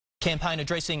Campaign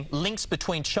addressing links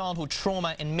between childhood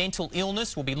trauma and mental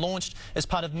illness will be launched as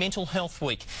part of Mental Health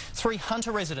Week. 3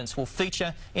 Hunter residents will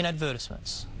feature in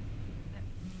advertisements.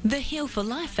 The Heal for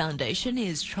Life Foundation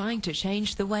is trying to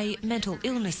change the way mental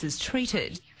illness is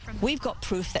treated. We've got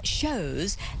proof that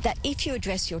shows that if you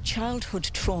address your childhood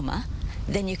trauma,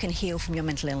 then you can heal from your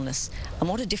mental illness. And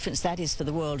what a difference that is for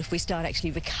the world if we start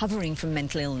actually recovering from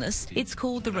mental illness. It's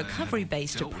called the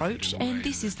recovery-based approach, and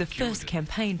this is the first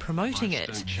campaign promoting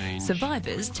it.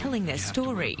 Survivors telling their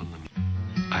story.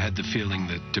 I had the feeling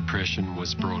that depression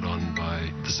was brought on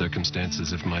by the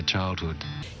circumstances of my childhood.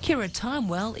 Kira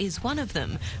Timewell is one of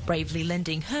them, bravely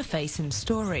lending her face and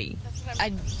story.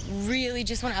 I really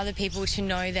just want other people to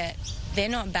know that they're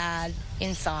not bad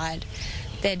inside.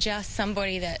 They're just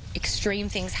somebody that extreme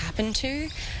things happen to,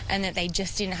 and that they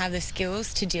just didn't have the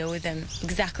skills to deal with them,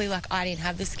 exactly like I didn't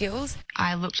have the skills.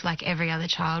 I looked like every other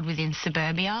child within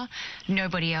suburbia.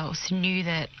 Nobody else knew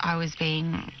that I was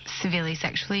being severely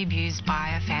sexually abused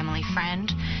by a family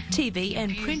friend. TV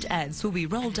and print ads will be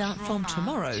rolled out from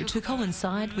tomorrow to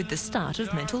coincide with the start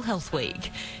of Mental Health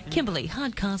Week. Kimberly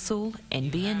Hardcastle,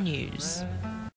 NBN News.